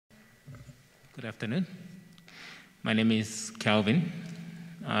Good afternoon. My name is Kelvin.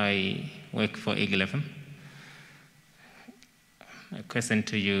 I work for EG11. A question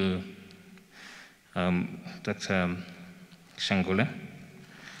to you, Dr. Shangula.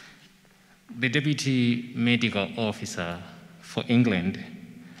 The Deputy Medical Officer for England,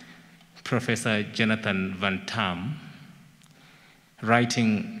 Professor Jonathan Van Tam,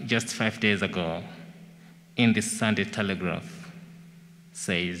 writing just 5 days ago in the Sunday Telegraph,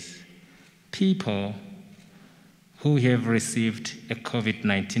 says, people who have received a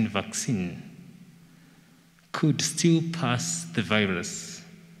COVID-19 vaccine could still pass the virus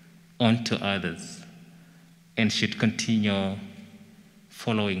on to others and should continue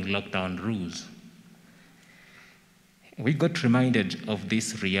following lockdown rules. We got reminded of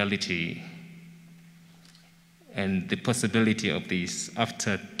this reality and the possibility of this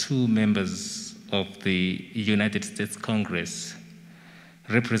after two members of the United States Congress,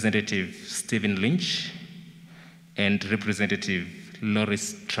 Representative Stephen Lynch and Representative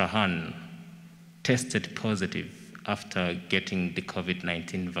Loris Trahan, tested positive after getting the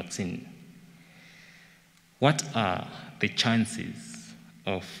COVID-19 vaccine. What are the chances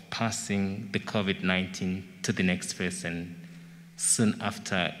of passing the COVID-19 to the next person soon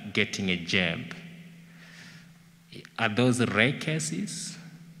after getting a jab? Are those rare cases?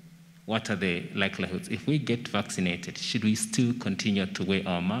 What are the likelihoods? If we get vaccinated, should we still continue to wear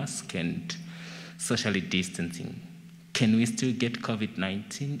our mask and socially distancing? Can we still get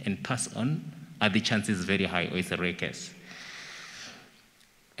COVID-19 and pass on? Are the chances very high, or is it a rare case?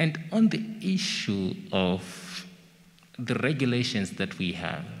 And on the issue of the regulations that we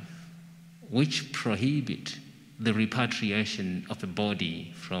have, which prohibit the repatriation of a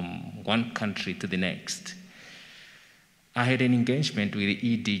body from one country to the next, I had an engagement with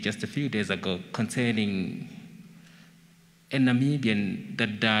the ED just a few days ago concerning a Namibian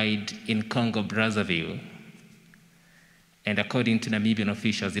that died in Congo, Brazzaville. And according to Namibian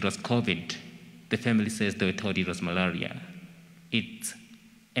officials, it was COVID. The family says they were told it was malaria. It's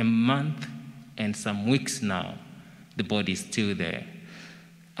a month and some weeks now, the body is still there.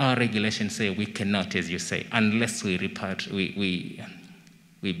 Our regulations say we cannot, as you say, unless we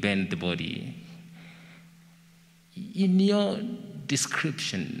burn the body. In your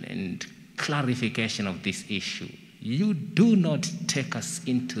description and clarification of this issue, you do not take us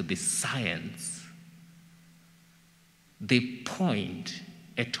into the science, the point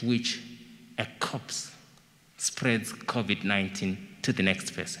at which a corpse spreads COVID-19 to the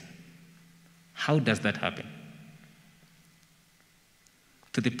next person. How does that happen?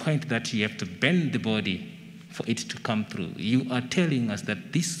 To the point that you have to bend the body for it to come through. You are telling us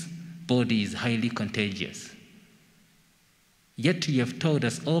that this body is highly contagious. Yet you have told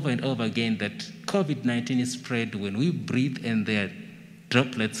us over and over again that COVID-19 is spread when we breathe and there are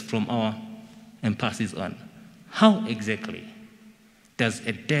droplets from and passes on. How exactly does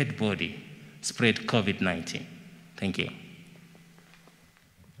a dead body spread COVID-19? Thank you.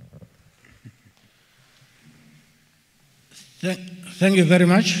 Thank you very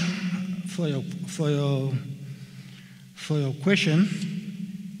much for your question.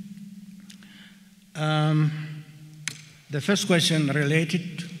 The first question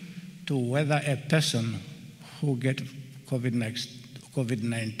related to whether a person who gets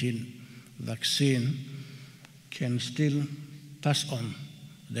COVID-19 vaccine can still pass on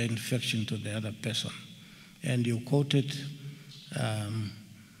the infection to the other person. And you quoted an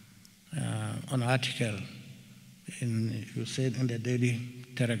article, you said in the Daily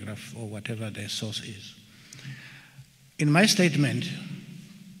Telegraph or whatever the source is. In my statement,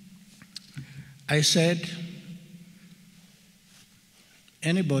 I said,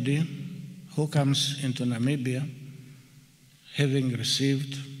 anybody who comes into Namibia having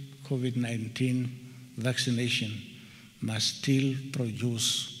received COVID-19 vaccination must still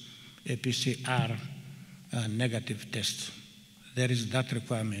produce a PCR negative test. There is that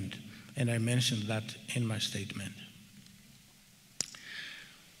requirement, and I mentioned that in my statement.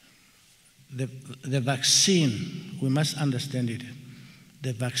 The vaccine, we must understand it.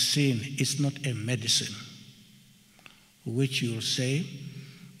 The vaccine is not a medicine, which you'll say,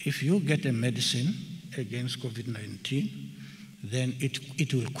 if you get a medicine against COVID-19, then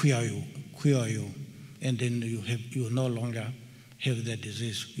it will cure you, and then you no longer have the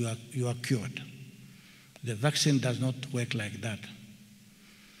disease. You are cured. The vaccine does not work like that.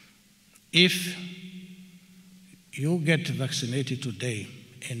 If you get vaccinated today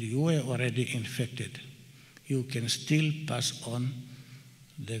and you were already infected, you can still pass on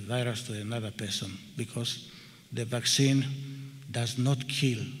the virus to another person because the vaccine does not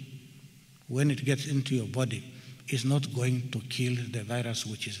kill. When it gets into your body, it's not going to kill the virus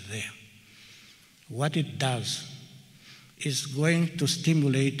which is there. what it does is going to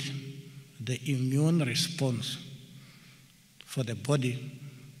stimulate the immune response for the body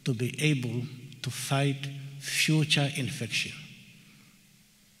to be able to fight future infection,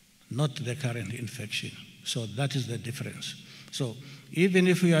 not the current infection. So that is the difference. So even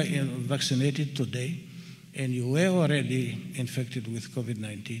if you are vaccinated today and you were already infected with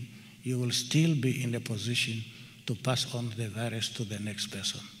COVID-19, you will still be in a position to pass on the virus to the next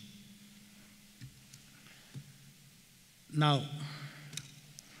person. Now,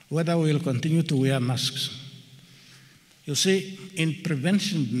 whether we will continue to wear masks. You see, in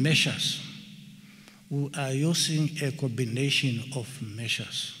prevention measures, we are using a combination of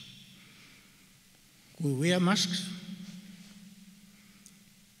measures. We wear masks,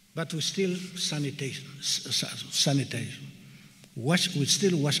 but we still sanitize. We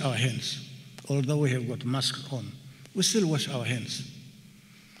still wash our hands. Although we have got masks on, we still wash our hands.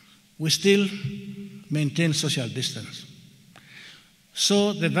 We still maintain social distance.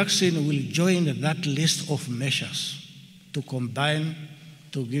 So the vaccine will join that list of measures to combine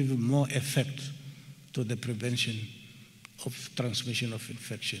to give more effect to the prevention of transmission of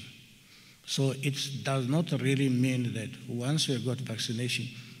infection. So it does not really mean that once you got vaccination,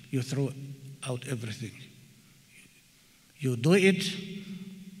 you throw out everything. You do it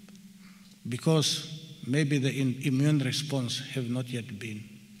because maybe the immune response have not yet been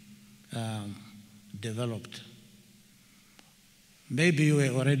developed. Maybe you were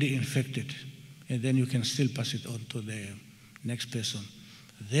already infected, and then you can still pass it on to the next person.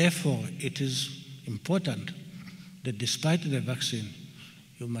 Therefore, it is important that despite the vaccine,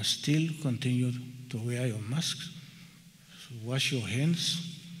 you must still continue to wear your masks, wash your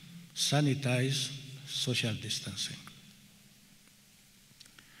hands, sanitize, social distancing.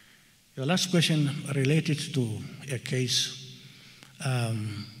 Your last question related to a case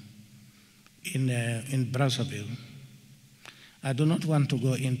in Brazzaville. I do not want to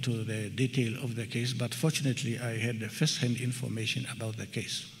go into the detail of the case, but fortunately I had first-hand information about the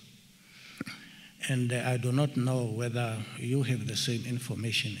case. And I do not know whether you have the same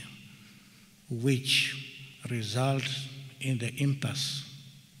information which results in the impasse.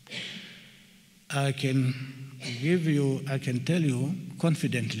 I can tell you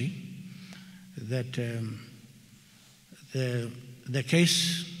confidently that the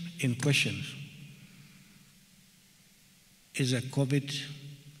case in question is a COVID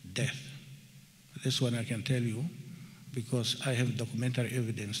death. This one I can tell you because I have documentary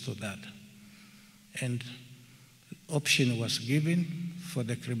evidence to that. And option was given for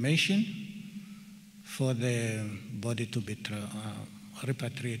the cremation, for the body to be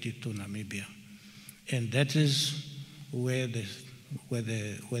repatriated to Namibia. And that is where the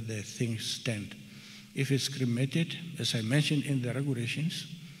things stand. If it's cremated, as I mentioned in the regulations,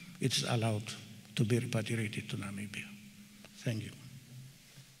 it's allowed to be repatriated to Namibia. Thank you.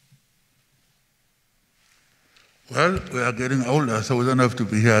 Well, we are getting older, so we don't have to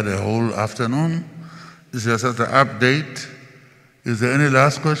be here the whole afternoon. This is just an update. Is there any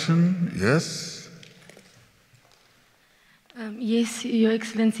last question? Yes? Yes, Your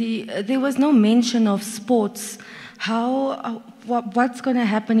Excellency. There was no mention of sports. What's going to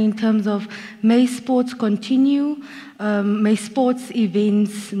happen in terms of, may sports continue? May sports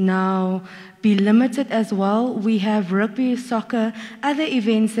events now be limited as well? We have rugby, soccer, other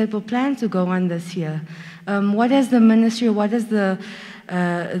events that were planned to go on this year. What has the ministry, what has the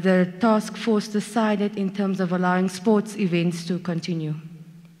task force decided in terms of allowing sports events to continue?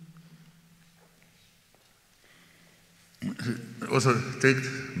 Also,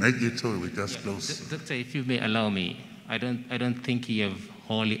 make it so we just close. Doctor, if you may allow me, I don't think you have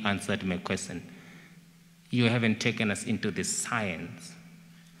wholly answered my question. You haven't taken us into the science.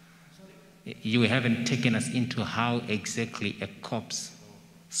 You haven't taken us into how exactly a corpse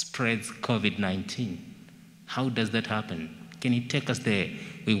spreads COVID-19. How does that happen? Can you take us there?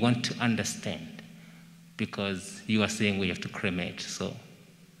 We want to understand, because you are saying we have to cremate. So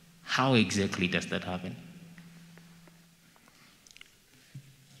how exactly does that happen?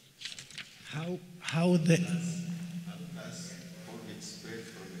 How the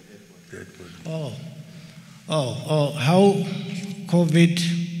how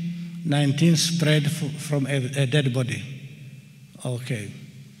COVID-19 spread from a dead body. Okay.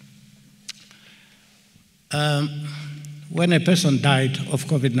 When a person died of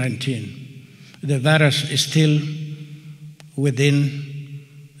COVID-19, the virus is still within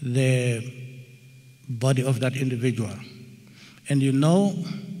the body of that individual. And you know,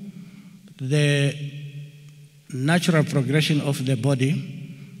 the natural progression of the body,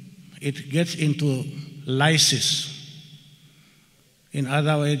 it gets into lysis. In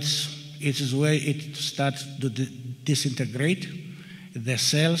other words, it is where it starts to disintegrate. The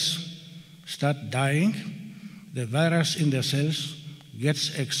cells start dying. The virus in the cells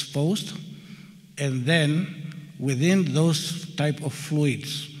gets exposed, and then within those type of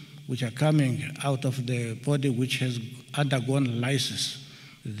fluids which are coming out of the body which has undergone lysis,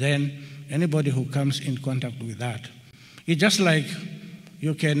 then anybody who comes in contact with that, it's just like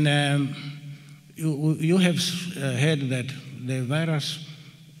you can, you have heard that the virus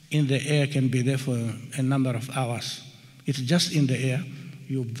in the air can be there for a number of hours. It's just in the air.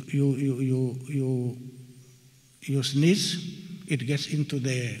 You sneeze, it gets into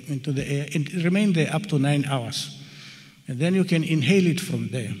the air, and it remains there up to 9 hours. And then you can inhale it from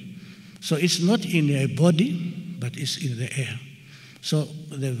there. So it's not in a body, but it's in the air. So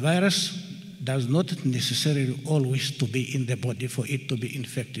the virus does not necessarily always to be in the body for it to be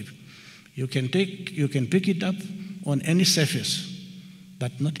infective. You can pick it up on any surface,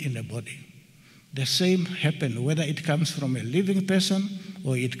 but not in the body. The same happens whether it comes from a living person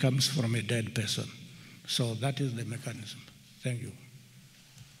or it comes from a dead person. So that is the mechanism. Thank you.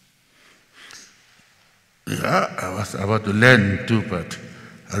 Yeah, I was about to learn too, but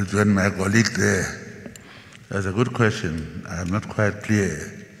I'll join my colleague there. That's a good question. I'm not quite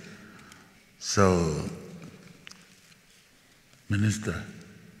clear. So, Minister,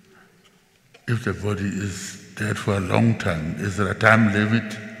 if the body is dead for a long time, is there a time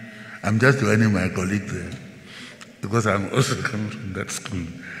limit? I'm just joining my colleague there, because I'm also coming from that school.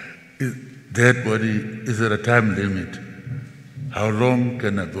 Dead body, is there a time limit? How long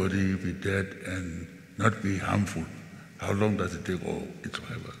can a body be dead and not be harmful? How long does it take, or it's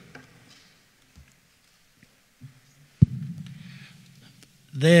whatever?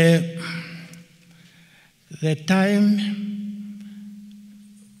 The time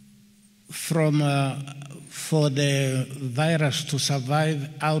for the virus to survive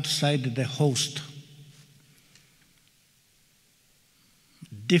outside the host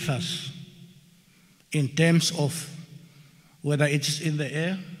differs in terms of whether it is in the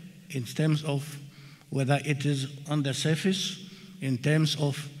air, in terms of whether it is on the surface, in terms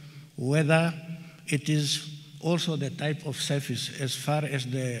of whether it is also the type of surface as far as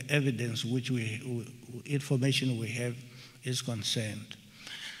the evidence information we have is concerned.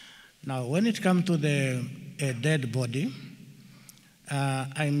 Now, when it comes to the dead body,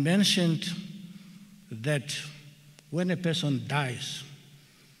 I mentioned that when a person dies,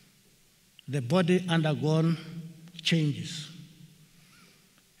 the body undergone changes.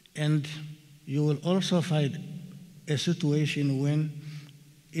 And you will also find a situation when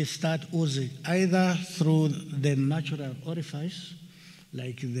it starts oozing, either through the natural orifice,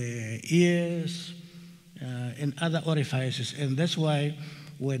 like the ears and other orifices. And that's why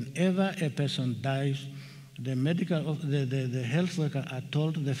whenever a person dies, the health worker are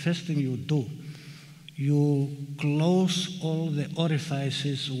told the first thing you do, you close all the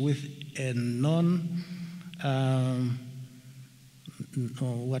orifices with a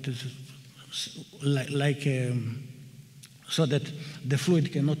so that the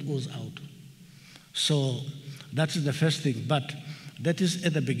fluid cannot ooze out. So that's the first thing, but that is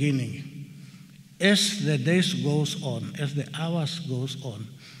at the beginning. As the days goes on, as the hours goes on,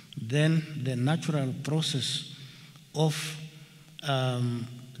 then the natural process of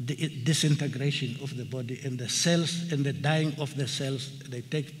the disintegration of the body and the cells and the dying of the cells, they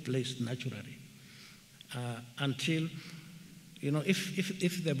take place naturally until,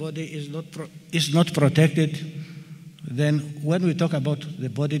 if the body is not protected, then when we talk about the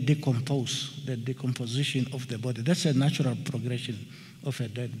body the decomposition of the body, that's a natural progression of a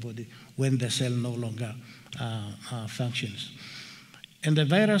dead body when the cell no longer functions. And the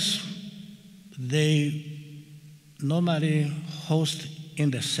virus, they normally host in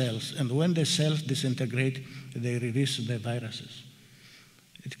the cells, and when the cells disintegrate, they release the viruses.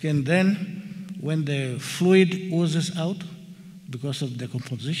 It can then, when the fluid oozes out because of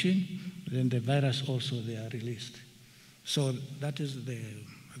decomposition, then the virus also, they are released. So that is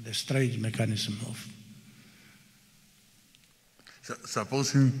the strange mechanism of. So,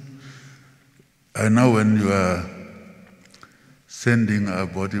 supposing, I know when you are sending a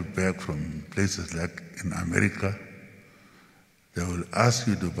body back from places like in America, they will ask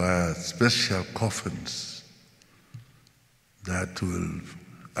you to buy special coffins that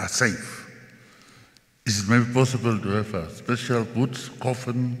are safe. Is it maybe possible to have a special boots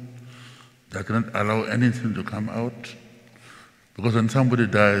coffin that cannot allow anything to come out? Because when somebody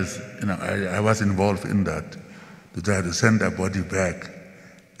dies, I was involved in that, to try to send a body back.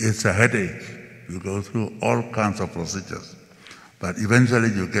 It's a headache. You go through all kinds of procedures. But eventually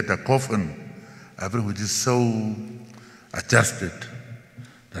you get a coffin, which is so adjusted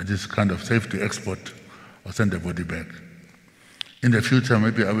that is kind of safe to export or send the body back. In the future,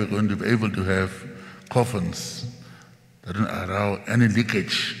 maybe are we going to be able to have coffins that don't allow any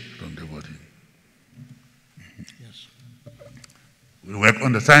leakage from the body? Yes. We'll work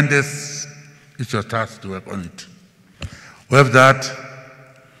on the scientists. It's your task to work on it. With that,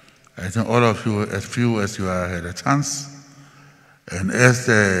 I think all of you, as few as you are, had a chance. And as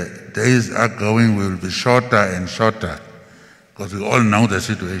the days are going, we will be shorter and shorter because we all know the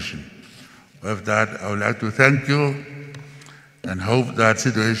situation. With that, I would like to thank you and hope that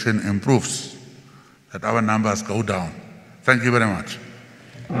situation improves, that our numbers go down. Thank you very much.